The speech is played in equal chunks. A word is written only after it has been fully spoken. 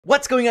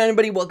What's going on,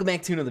 everybody? Welcome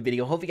back to another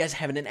video. Hope you guys are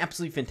having an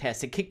absolutely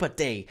fantastic kick butt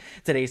day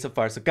today so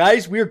far. So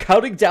guys, we are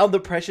counting down the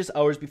precious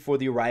hours before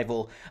the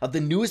arrival of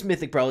the newest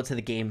mythic brawler to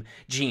the game,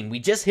 Gene. We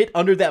just hit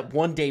under that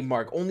 1 day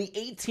mark. Only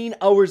 18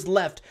 hours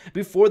left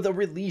before the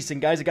release.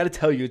 And guys, I gotta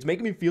tell you, it's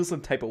making me feel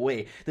some type of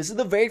way. This is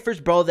the very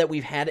first brawler that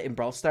we've had in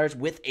Brawl Stars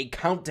with a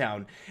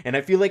countdown. And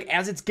I feel like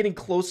as it's getting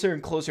closer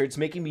and closer, it's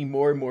making me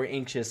more and more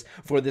anxious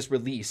for this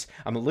release.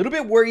 I'm a little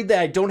bit worried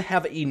that I don't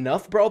have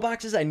enough brawl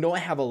boxes. I know I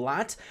have a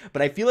lot,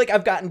 but I feel like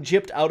I've gotten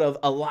gypped out of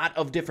a lot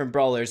of different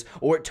brawlers,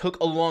 or it took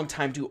a long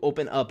time to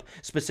open up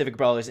specific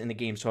brawlers in the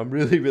game. So I'm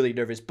really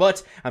nervous,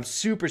 but I'm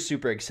super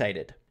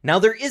excited. Now,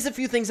 there is a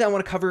few things I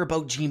want to cover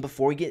about Gene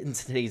before we get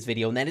into today's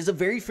video, and that is a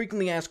very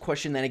frequently asked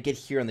question that I get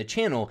here on the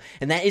channel,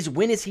 and that is,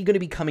 when is he going to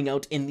be coming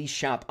out in these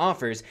shop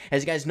offers?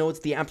 As you guys know, it's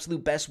the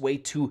absolute best way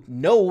to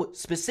know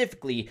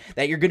specifically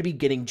that you're going to be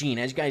getting Gene.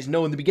 As you guys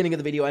know, in the beginning of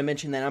the video, I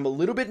mentioned that I'm a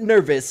little bit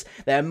nervous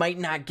that I might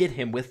not get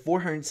him with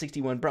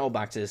 461 brawl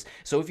boxes.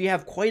 So if you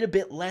have quite a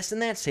bit less than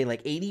that, say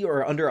like 80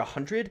 or under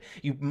 100,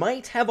 you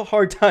might have a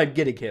hard time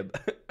getting him.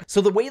 So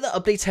the way the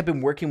updates have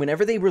been working,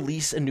 whenever they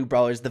release a new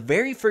brawler, the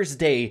very first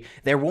day,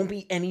 there won't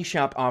be any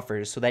shop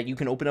offers so that you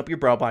can open up your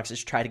brawl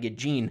boxes, try to get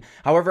Gene.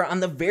 However,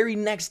 on the very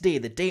next day,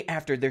 the day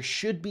after, there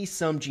should be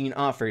some Gene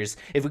offers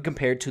if we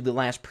compare to the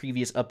last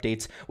previous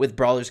updates with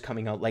brawlers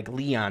coming out like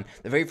Leon.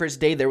 The very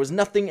first day, there was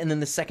nothing, and then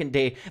the second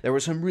day, there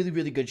were some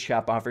really good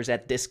shop offers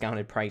at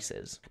discounted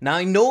prices. Now,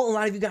 I know a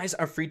lot of you guys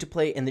are free to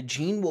play, and the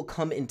Gene will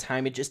come in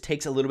time. It just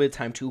takes a little bit of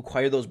time to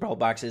acquire those brawl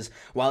boxes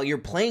while you're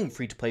playing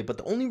free to play, but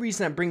the only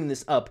reason I'm bringing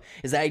this up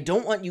is that I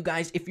don't want you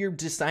guys, if you're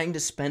deciding to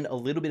spend a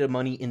little bit of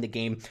money in the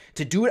game,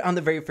 to do it on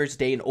the very first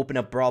day and open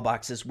up brawl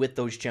boxes with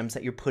those gems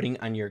that you're putting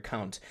on your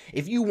account.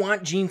 If you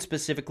want Gene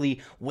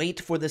specifically,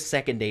 wait for the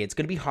second day. It's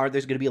going to be hard.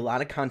 There's going to be a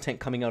lot of content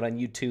coming out on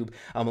YouTube.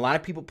 A lot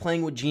of people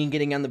playing with Gene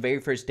getting on the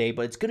very first day,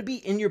 but it's going to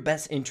be in your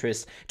best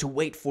interest to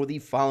wait for the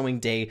following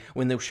day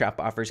when those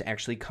shop offers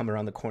actually come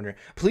around the corner.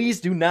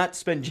 Please do not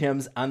spend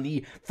gems on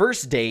the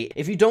first day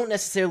if you don't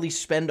necessarily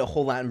spend a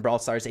whole lot in Brawl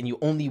Stars and you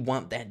only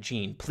want that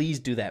Gene. Please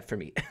do that for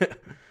me.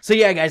 So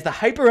yeah, guys, the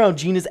hype around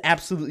Gene is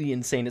absolutely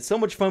insane. It's so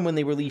much fun when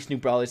they release new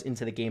brawlers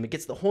into the game. It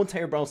gets the whole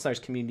entire Brawl Stars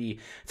community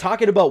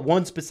talking about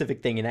one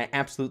specific thing, and I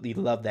absolutely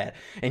love that.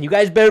 And you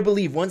guys better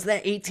believe, once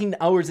that 18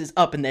 hours is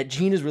up and that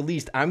Gene is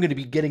released, I'm going to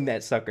be getting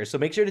that sucker. So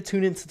make sure to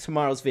tune into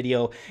tomorrow's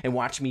video and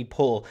watch me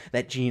pull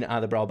that Gene out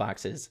of the brawl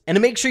boxes. And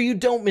to make sure you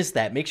don't miss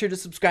that, make sure to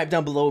subscribe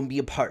down below and be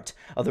a part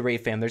of the Ray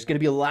fam. There's going to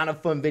be a lot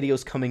of fun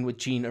videos coming with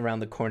Gene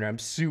around the corner. I'm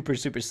super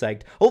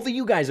psyched. Hopefully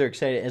you guys are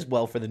excited as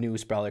well for the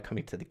newest brawler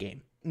coming to the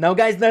game. Now,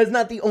 guys, that is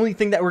not the only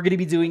thing that we're going to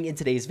be doing in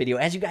today's video.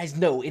 As you guys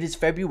know, it is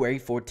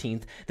February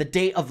 14th, the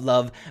day of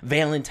love,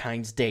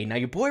 Valentine's Day. Now,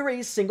 your boy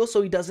Ray is single,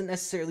 so he doesn't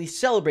necessarily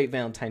celebrate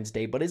Valentine's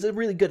Day, but it's a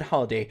really good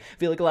holiday. I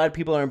feel like a lot of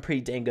people are in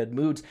pretty dang good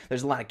moods.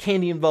 There's a lot of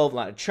candy involved, a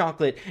lot of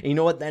chocolate, and you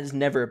know what? That is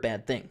never a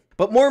bad thing.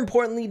 But more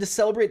importantly, to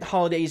celebrate the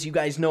holidays, you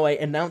guys know I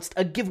announced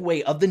a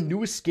giveaway of the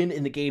newest skin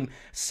in the game,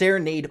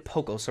 Serenade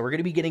Poco. So we're going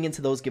to be getting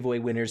into those giveaway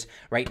winners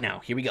right now.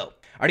 Here we go.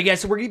 Alrighty,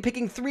 guys, so we're going to be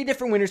picking 3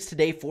 different winners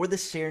today for the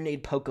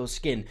Serenade Poco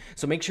skin.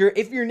 So make sure,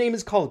 if your name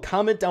is called,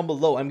 comment down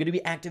below. I'm going to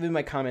be active in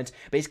my comments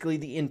basically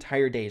the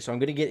entire day. So I'm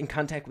going to get in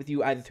contact with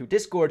you either through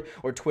Discord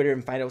or Twitter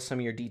and find out some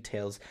of your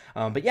details.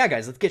 But yeah,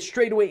 guys, let's get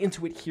straight away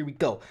into it. Here we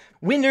go.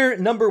 Winner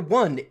number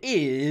 1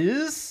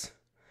 is...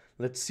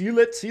 Let's see,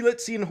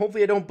 and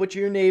hopefully I don't butcher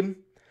your name.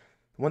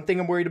 One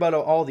thing I'm worried about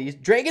all these.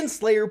 Dragon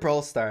Slayer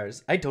Brawl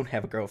Stars. I don't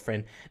have a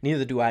girlfriend.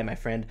 Neither do I, my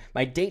friend.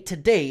 My date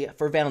today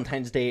for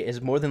Valentine's Day is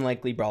more than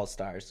likely Brawl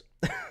Stars.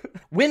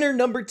 Winner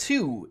number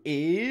 2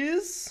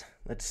 is...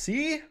 Let's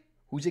see.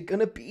 Who's it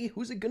gonna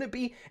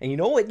be? And you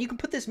know what? You can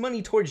put this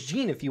money towards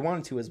Gene if you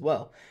wanted to as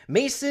well.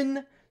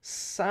 Mason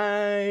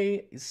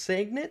Sagnet?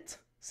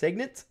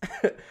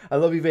 I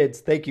love you, Vince.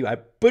 Thank you. I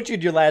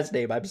butchered your last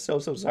name. I'm so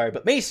sorry.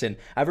 But Mason,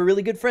 I have a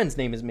really good friend's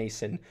name is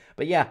Mason.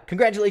 But yeah,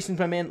 congratulations,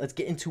 my man. Let's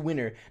get into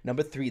winner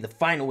number 3, the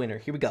final winner.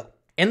 Here we go.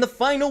 And the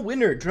final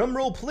winner, drum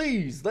roll,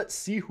 please. Let's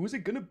see, who's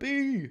it gonna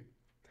be?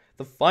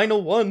 The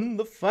final one,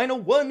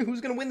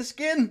 who's gonna win the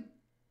skin?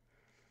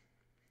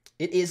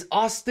 It is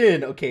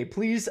Austin. Okay,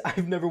 please,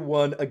 I've never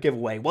won a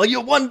giveaway. Well, you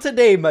won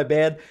today, my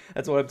man.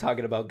 That's what I'm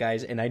talking about,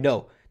 guys. And I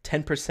know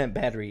 10%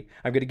 battery.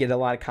 I'm going to get a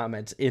lot of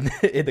comments in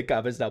the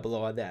comments down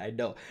below on that, I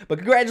know. But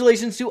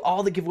congratulations to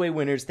all the giveaway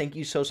winners. Thank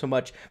you so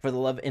much for the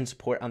love and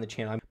support on the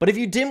channel. But if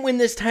you didn't win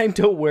this time,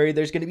 don't worry.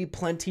 There's going to be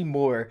plenty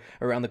more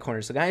around the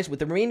corner. So guys, with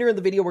the remainder of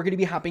the video, we're going to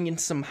be hopping in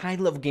some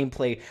high-level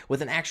gameplay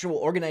with an actual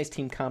organized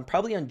team comp,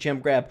 probably on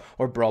Gem Grab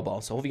or Brawl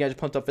Ball. So hope you guys are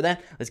pumped up for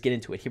that. Let's get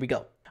into it. Here we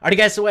go. Alright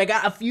guys, so I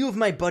got a few of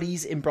my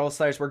buddies in Brawl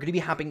Stars. We're going to be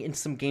hopping in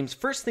some games.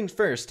 First things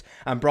first,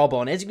 on Brawl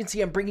Ball. And as you can see,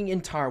 I'm bringing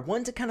in Tar,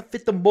 one to kind of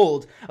fit the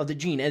mold of the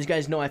Gene. Jean. As you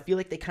guys know, I feel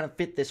like they kind of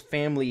fit this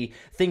family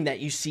thing that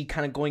you see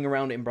kind of going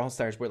around in Brawl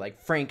Stars, where like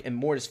Frank and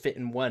Mortis fit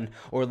in one,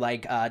 or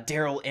like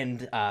Daryl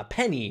and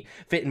Penny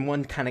fit in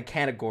one kind of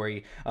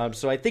category.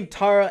 So I think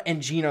Tara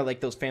and Jean are like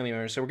those family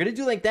members. So we're gonna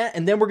do like that,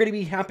 and then we're gonna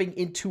be hopping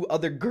into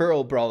other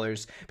girl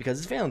brawlers because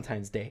it's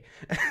Valentine's Day.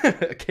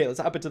 Okay, let's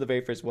hop into the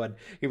very first one.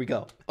 Here we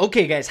go.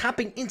 Okay, guys,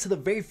 hopping into the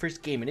very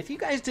first game, and if you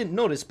guys didn't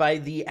notice by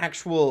the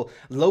actual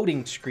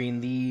loading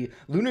screen, the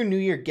Lunar New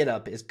Year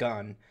getup is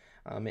gone.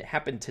 It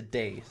happened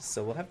today,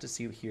 so we'll have to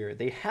see here.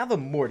 They have a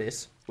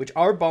Mortis, which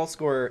our ball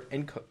scorer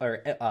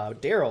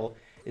Daryl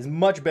is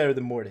much better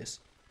than Mortis,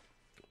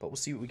 but we'll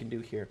see what we can do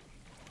here.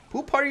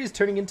 Pool Party is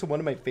turning into one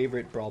of my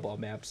favorite Brawl Ball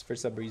maps for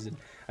some reason.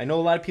 I know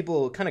a lot of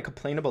people kind of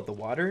complain about the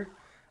water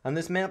on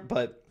this map,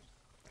 but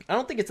I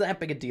don't think it's that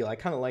big a deal. I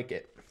kind of like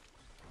it.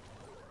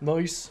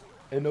 Nice.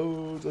 And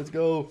nose, let's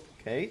go.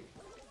 Okay,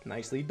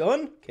 nicely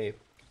done. Okay,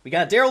 we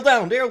got Daryl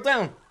down, Daryl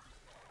down.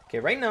 Okay,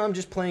 right now I'm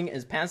just playing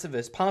as passive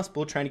as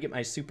possible, trying to get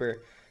my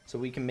super so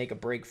we can make a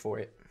break for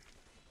it.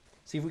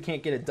 See if we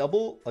can't get a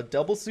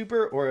double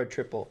super or a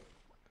triple.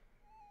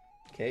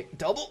 Okay,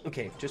 double.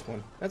 Okay, just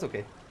one. That's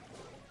okay.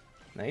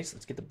 Nice.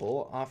 Let's get the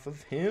bull off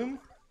of him.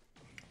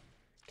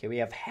 Okay, we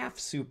have half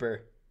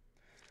super.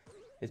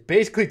 It's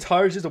basically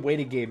Tara's just a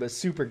waiting game, a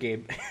super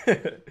game.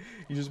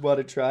 You just want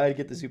to try to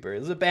get the super.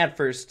 This is a bad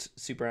first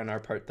super on our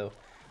part, though.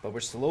 But we're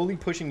slowly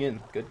pushing in.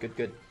 Good, good,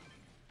 good.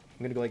 I'm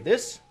going to go like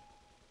this.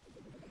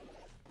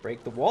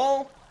 Break the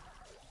wall.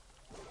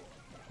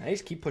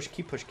 Nice. Keep pushing,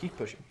 keep pushing, keep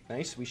pushing.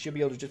 Nice. We should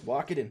be able to just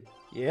walk it in.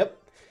 Yep.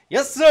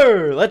 Yes,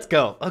 sir. Let's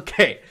go.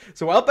 Okay.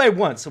 So we're up by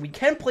 1. So we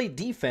can play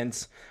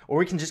defense, or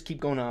we can just keep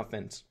going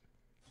offense.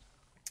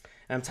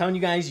 And I'm telling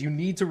you guys, you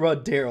need to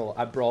run Daryl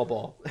on Brawl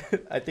Ball.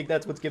 I think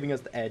that's what's giving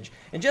us the edge.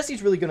 And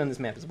Jesse's really good on this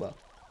map as well.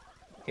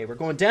 Okay, we're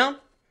going down.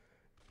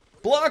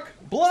 Block!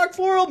 Block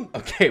for him!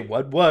 Okay,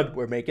 1-1.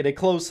 We're making it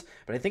close.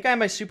 But I think I have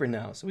my super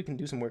now, so we can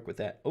do some work with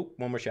that. Oh,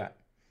 one more shot.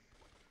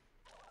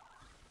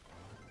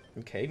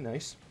 Okay,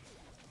 nice.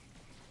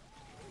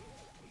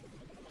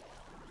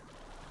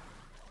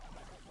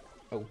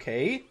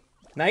 Okay.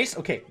 Nice.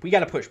 Okay, we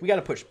gotta push. We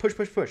gotta push. Push,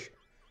 push, push.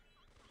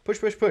 Push,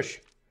 push, push.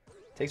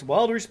 Takes a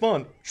while to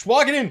respawn. Just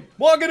walk it in.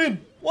 Walk it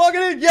in. Walk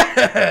it in.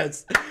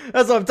 Yes!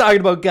 That's what I'm talking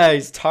about,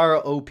 guys. Tara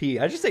OP.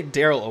 I just say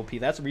Daryl OP.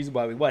 That's the reason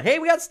why we won. Hey,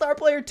 we got star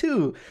player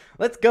 2.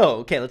 Let's go.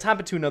 Okay, let's hop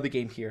into another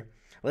game here.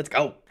 Let's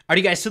go.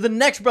 Alrighty, guys, so the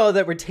next brawler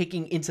that we're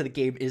taking into the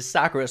game is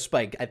Sakura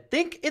Spike. I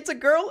think it's a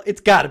girl. It's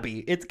gotta be.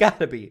 It's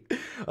gotta be.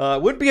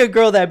 Wouldn't be a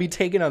girl that'd be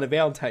taken on a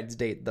Valentine's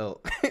date,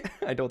 though.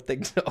 I don't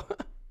think so.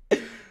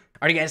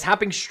 Alrighty, guys,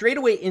 hopping straight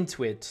away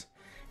into it.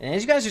 And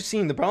as you guys are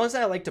seeing, the brawlers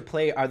that I like to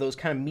play are those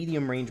kind of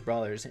medium-range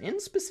brawlers.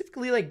 And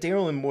specifically like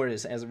Daryl and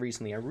Mortis as of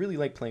recently. I really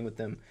like playing with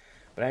them.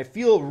 But I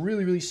feel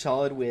really, really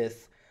solid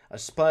with a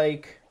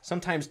Spike.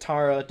 Sometimes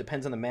Tara,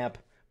 depends on the map.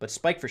 But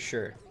Spike for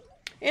sure.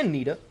 And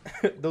Nita.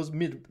 those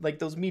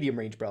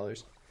medium-range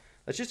brawlers.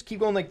 Let's just keep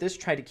going like this.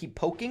 Try to keep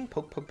poking.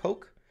 Poke, poke,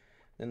 poke.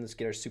 Then let's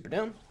get our super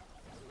down.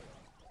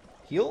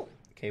 Heal.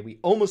 Okay, we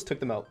almost took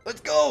them out.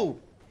 Let's go!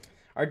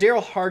 Our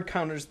Daryl hard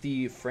counters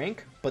the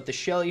Frank. But the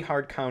Shelly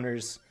hard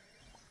counters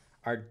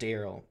our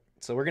Daryl.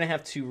 So we're going to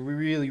have to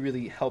really,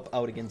 really help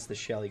out against the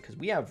Shelly because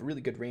we have really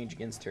good range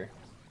against her.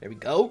 There we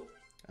go.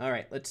 All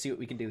right, let's see what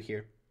we can do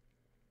here.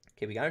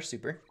 Okay, we got our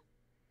super.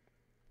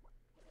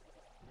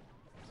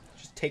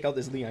 Just take out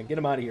this Leon. Get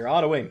him out of here.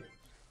 Auto aim.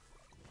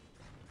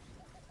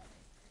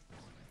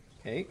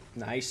 Okay,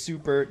 nice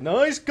super.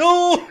 Nice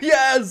goal.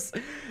 Yes.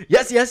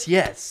 Yes, yes,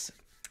 yes.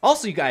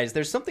 Also, you guys,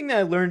 there's something that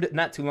I learned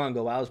not too long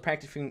ago while I was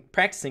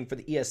practicing for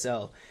the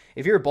ESL.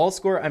 If you're a ball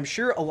scorer, I'm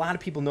sure a lot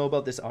of people know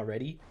about this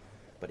already.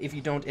 But if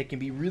you don't, it can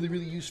be really,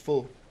 really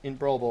useful in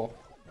Brawl Ball.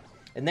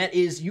 And that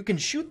is, you can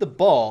shoot the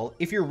ball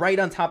if you're right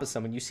on top of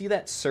someone. You see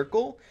that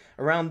circle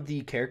around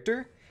the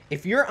character?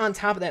 If you're on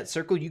top of that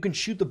circle, you can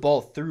shoot the ball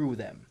through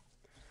them.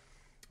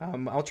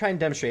 I'll try and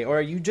demonstrate.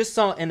 Or you just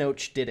saw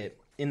Enoch did it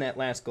in that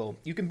last goal.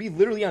 You can be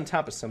literally on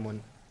top of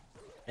someone,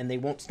 and they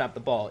won't stop the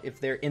ball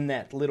if they're in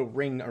that little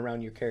ring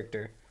around your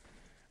character.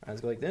 Let's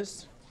go like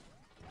this.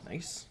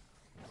 Nice.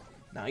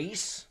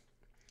 Nice.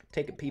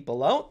 Taking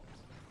people out.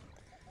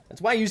 That's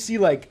why you see,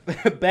 like,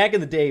 back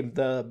in the day,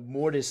 the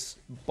Mortis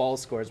ball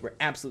scores were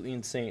absolutely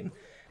insane.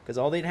 Because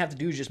all they'd have to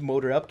do is just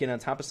motor up, get on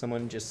top of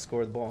someone, and just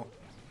score the ball.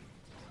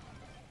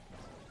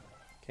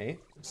 Okay,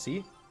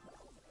 see?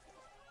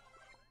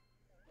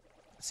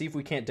 See if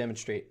we can't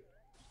demonstrate.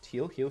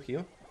 Heal, heal,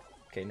 heal.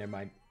 Okay, never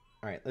mind.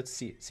 Alright, let's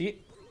see.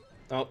 See?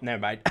 Oh, never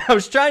mind. I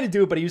was trying to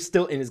do it, but he was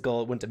still in his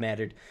goal. It wouldn't have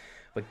mattered.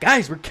 But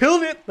guys, we're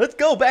killing it. Let's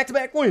go.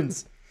 Back-to-back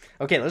wins.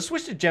 Okay, let's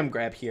switch to gem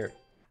grab here.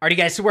 Alrighty,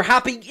 guys, so we're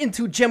hopping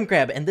into gem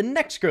grab, and the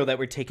next girl that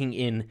we're taking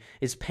in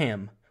is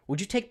Pam.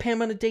 Would you take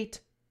Pam on a date?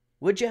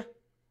 Would ya?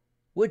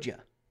 Would ya?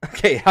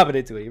 Okay, hopping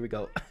into it. Here we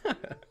go.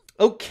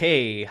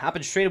 Okay,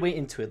 hopping straight away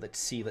into it. Let's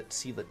see, let's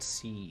see, let's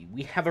see.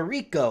 We have a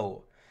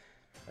Rico.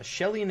 A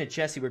Shelly and a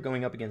Jessie we're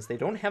going up against. They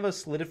don't have a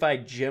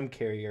solidified gem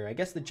carrier. I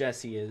guess the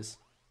Jessie is.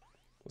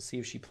 We'll see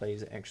if she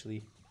plays,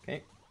 actually.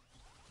 Okay.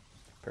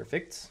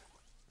 Perfect.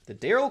 The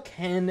Daryl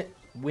can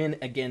win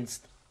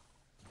against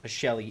a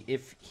Shelly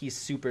if he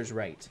supers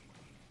right.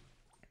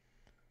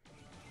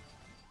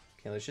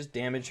 Okay, let's just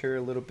damage her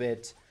a little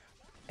bit.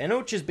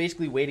 Enoch is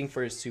basically waiting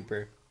for his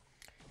super.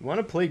 You want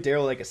to play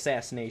Daryl like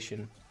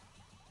Assassination.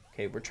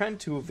 Okay, we're trying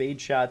to evade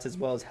shots as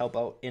well as help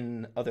out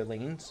in other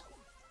lanes.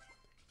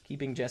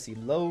 Keeping Jessie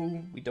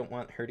low. We don't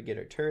want her to get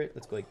her turret.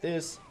 Let's go like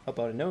this. Help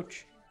out Enoch.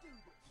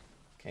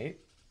 Okay.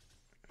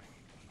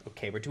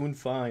 Okay, we're doing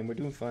fine. We're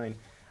doing fine.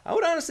 I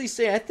would honestly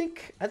say I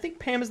think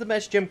Pam is the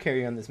best gem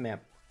carrier on this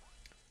map.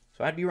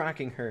 So I'd be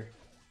rocking her.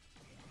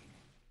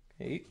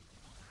 Okay.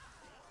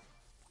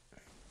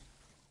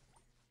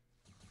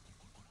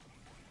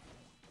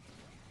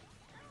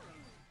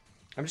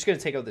 I'm just going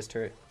to take out this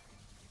turret.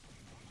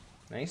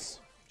 Nice.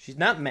 She's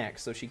not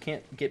max, so she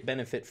can't get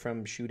benefit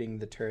from shooting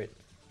the turret.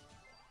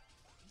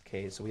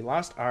 Okay, so we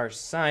lost our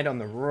side on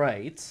the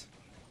right.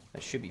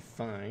 That should be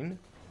fine.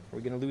 Are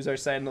we going to lose our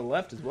side on the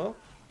left as well?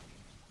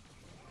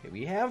 Okay,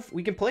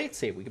 we can play it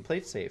safe. We can play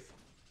it safe.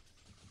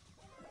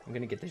 I'm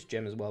going to get this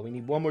gem as well. We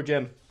need one more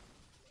gem.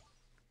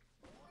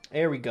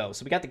 There we go.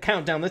 So we got the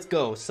countdown. Let's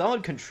go.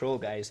 Solid control,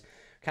 guys.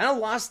 Kind of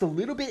lost a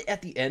little bit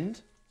at the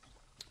end.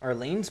 Our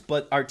lanes,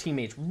 but our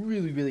teammates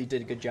really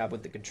did a good job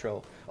with the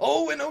control.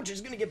 Oh, and Enoch is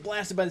going to get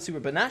blasted by the super,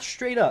 but not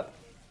straight up.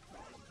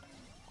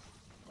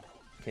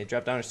 Okay,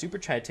 drop down our super,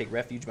 try to take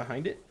refuge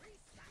behind it.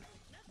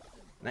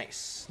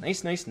 Nice.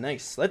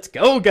 Let's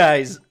go,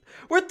 guys.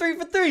 We're 3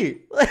 for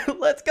 3.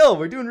 Let's go.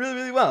 We're doing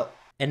really well.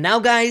 And now,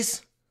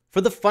 guys,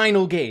 for the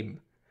final game.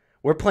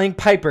 We're playing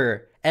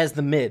Piper as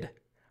the mid.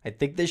 I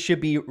think this should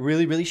be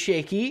really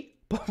shaky.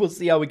 But we'll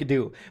see how we can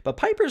do. But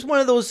Piper's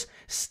one of those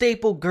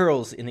staple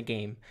girls in the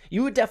game.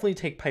 You would definitely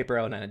take Piper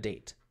out on a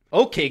date.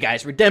 Okay,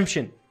 guys,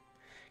 redemption.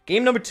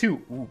 Game number 2.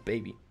 Ooh,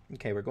 baby.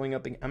 Okay, we're going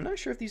up. I'm not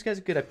sure if these guys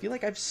are good. I feel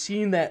like I've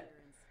seen that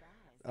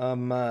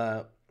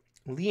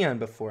Leon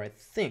before, I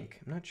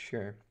think. I'm not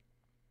sure.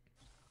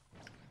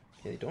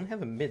 Okay, they don't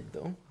have a mid,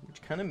 though,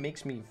 which kind of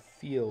makes me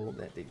feel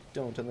that they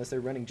don't, unless they're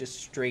running just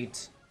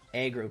straight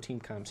aggro team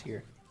comps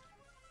here.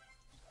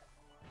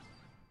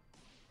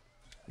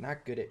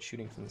 Not good at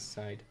shooting from the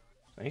side.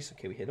 Nice.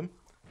 Okay, we hit him.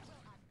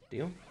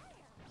 Deal.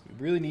 We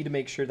really need to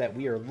make sure that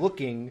we are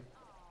looking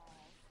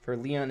for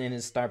Leon in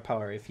his star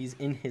power if he's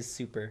in his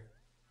super.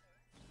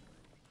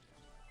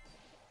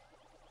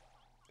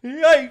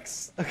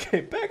 Yikes!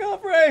 Okay, back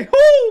off, Ray.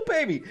 Woo,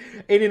 baby!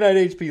 89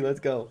 HP. Let's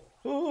go.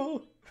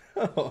 Oh.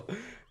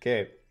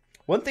 Okay.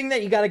 One thing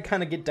that you got to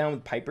kind of get down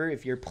with Piper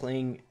if you're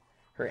playing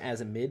her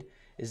as a mid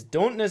is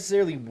don't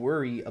necessarily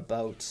worry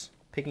about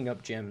picking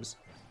up gems.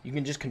 You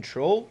can just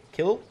control,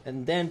 kill,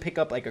 and then pick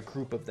up like a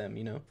group of them,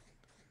 you know?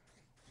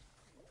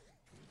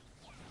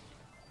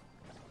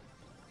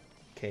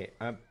 Okay,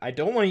 I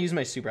don't want to use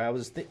my super. I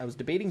was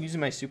debating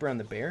using my super on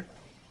the bear.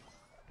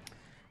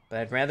 But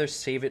I'd rather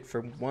save it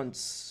for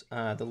once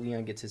the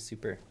Leon gets his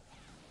super.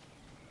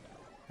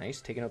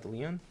 Nice, taking out the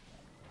Leon.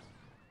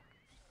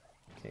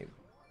 Okay.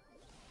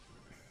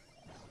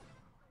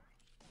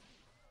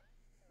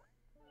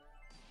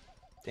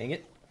 Dang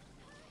it.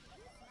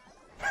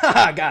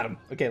 Haha, got him.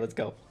 Okay, let's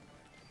go.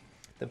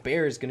 The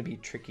bear is going to be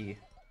tricky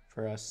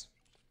for us.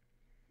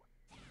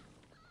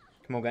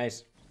 Come on,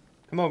 guys.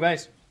 Come on,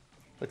 guys.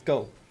 Let's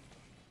go.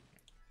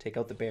 Take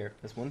out the bear.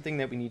 That's one thing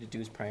that we need to do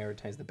is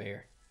prioritize the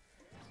bear.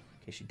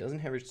 Okay, she doesn't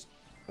have her...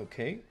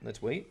 Okay,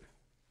 let's wait.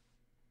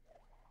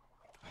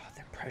 Oh,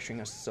 they're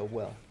pressuring us so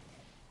well.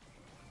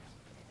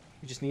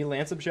 We just need to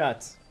land some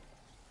shots.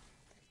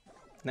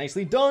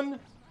 Nicely done.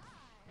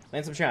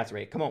 Land some shots,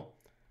 Ray. Come on.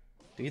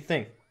 Do your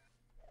thing.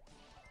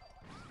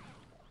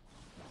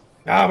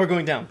 Ah, we're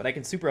going down, but I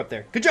can super up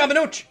there. Good job,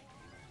 Enoch!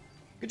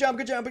 Good job,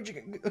 good job.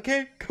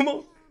 Okay, come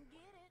on.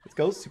 Let's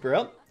go. Super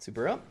up,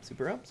 super up,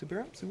 super up, super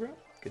up, super up.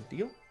 Good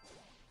deal.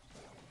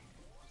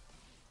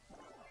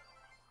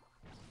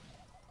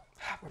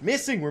 We're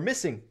missing, we're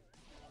missing.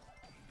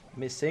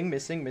 Missing,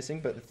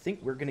 but I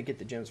think we're going to get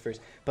the gems first.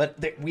 But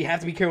we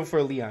have to be careful for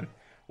a Leon.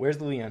 Where's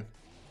the Leon?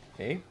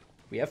 Okay,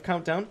 we have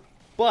countdown,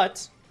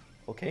 but...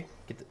 Okay,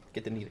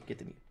 get the Nita, get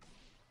the Nita.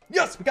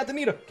 Yes, we got the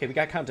Nita! Okay, we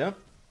got countdown.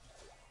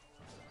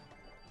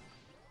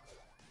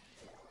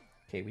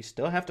 Okay, we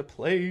still have to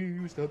play.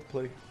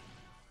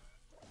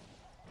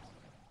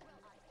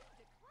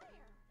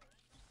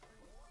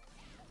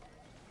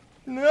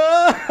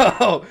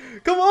 No!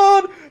 Come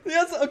on!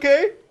 Yes,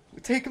 okay.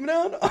 Take him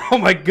down. Oh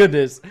my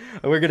goodness.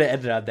 We're going to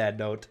end it on that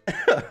note.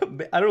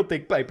 I don't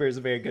think Piper is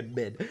a very good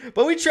mid.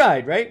 But we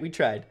tried, right? We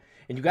tried.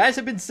 And you guys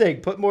have been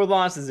saying put more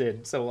losses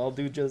in. So I'll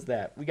do just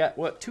that. We got,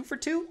 what, 2 for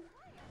 2?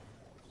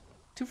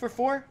 2 for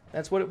 4?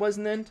 That's what it was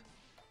in the end?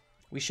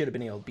 We should have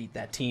been able to beat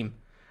that team.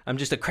 I'm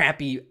just a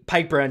crappy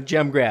Piper on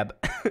gem grab.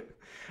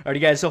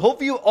 Alrighty, guys, so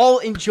hopefully you all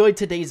enjoyed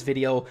today's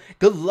video.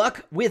 Good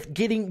luck with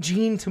getting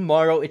Gene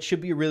tomorrow. It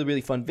should be a really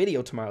fun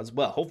video tomorrow as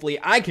well. Hopefully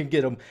I can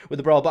get him with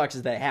the Brawl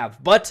boxes that I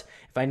have. But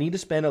if I need to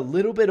spend a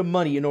little bit of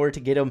money in order to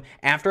get him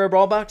after our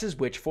Brawl boxes,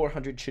 which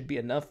 400 should be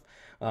enough,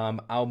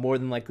 I'll more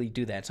than likely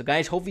do that. So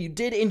guys, hopefully you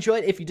did enjoy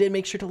it. If you did,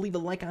 make sure to leave a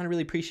like on it. I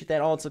really appreciate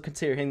that. Also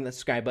consider hitting the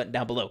subscribe button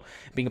down below,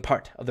 being a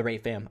part of the Ray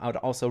fam. I would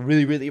also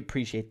really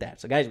appreciate that.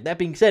 So guys, with that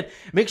being said,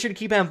 make sure to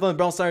keep having fun with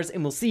Brawl Stars,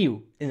 and we'll see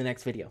you in the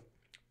next video.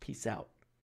 Peace out.